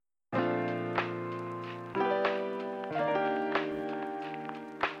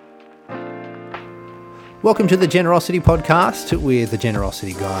Welcome to the Generosity Podcast with the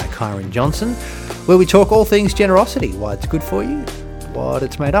Generosity guy, Kyron Johnson, where we talk all things generosity, why it's good for you, what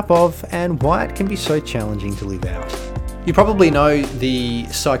it's made up of, and why it can be so challenging to live out. You probably know the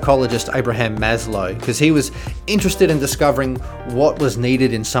psychologist Abraham Maslow because he was interested in discovering what was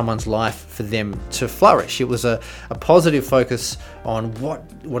needed in someone's life for them to flourish. It was a positive focus on what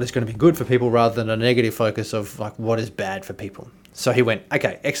is going to be good for people rather than a negative focus of like what is bad for people. So he went,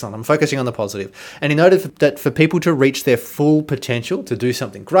 okay, excellent, I'm focusing on the positive. And he noted that for people to reach their full potential, to do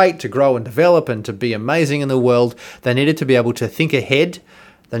something great, to grow and develop and to be amazing in the world, they needed to be able to think ahead.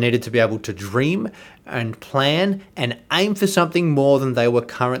 They needed to be able to dream and plan and aim for something more than they were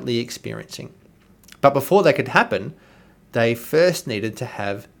currently experiencing. But before that could happen, they first needed to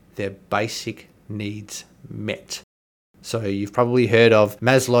have their basic needs met. So you've probably heard of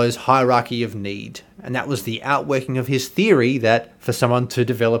Maslow's hierarchy of need. And that was the outworking of his theory that for someone to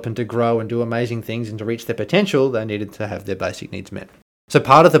develop and to grow and do amazing things and to reach their potential, they needed to have their basic needs met. So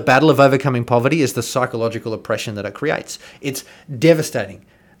part of the battle of overcoming poverty is the psychological oppression that it creates. It's devastating.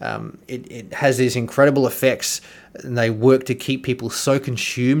 It has these incredible effects, and they work to keep people so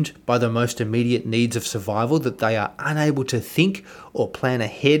consumed by the most immediate needs of survival that they are unable to think or plan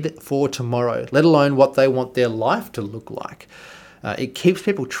ahead for tomorrow, let alone what they want their life to look like. It keeps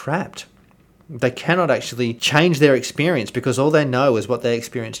people trapped. They cannot actually change their experience because all they know is what they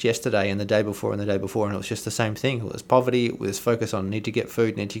experienced yesterday and the day before and the day before, and it was just the same thing. It was poverty, it was focus on need to get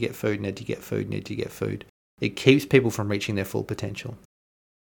food, need to get food, need to get food, need to get food. It keeps people from reaching their full potential.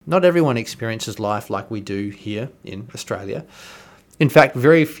 Not everyone experiences life like we do here in Australia. In fact,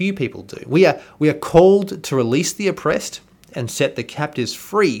 very few people do. We are called to release the oppressed and set the captives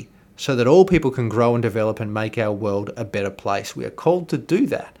free so that all people can grow and develop and make our world a better place. We are called to do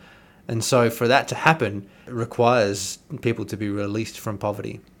that. And so for that to happen, it requires people to be released from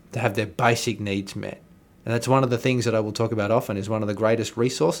poverty, to have their basic needs met. And that's one of the things that I will talk about often is one of the greatest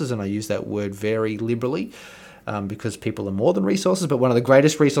resources, and I use that word very liberally, because people are more than resources, but one of the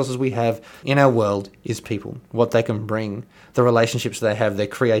greatest resources we have in our world is people, what they can bring, the relationships they have, their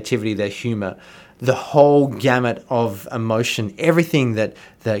creativity, their humor, the whole gamut of emotion, everything that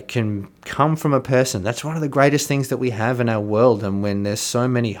can come from a person. That's one of the greatest things that we have in our world. And when there's so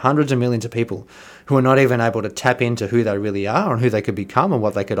many hundreds of millions of people who are not even able to tap into who they really are and who they could become and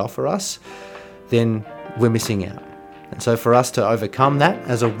what they could offer us, then we're missing out. And so for us to overcome that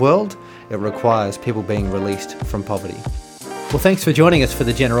as a world, it requires people being released from poverty. Well, thanks for joining us for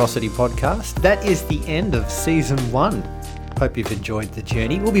the Generosity Podcast. That is the end of Season 1. Hope you've enjoyed the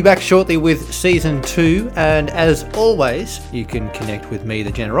journey. We'll be back shortly with Season 2. And as always, you can connect with me,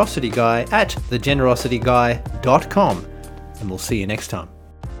 the Generosity Guy, at thegenerosityguy.com. And we'll see you next time.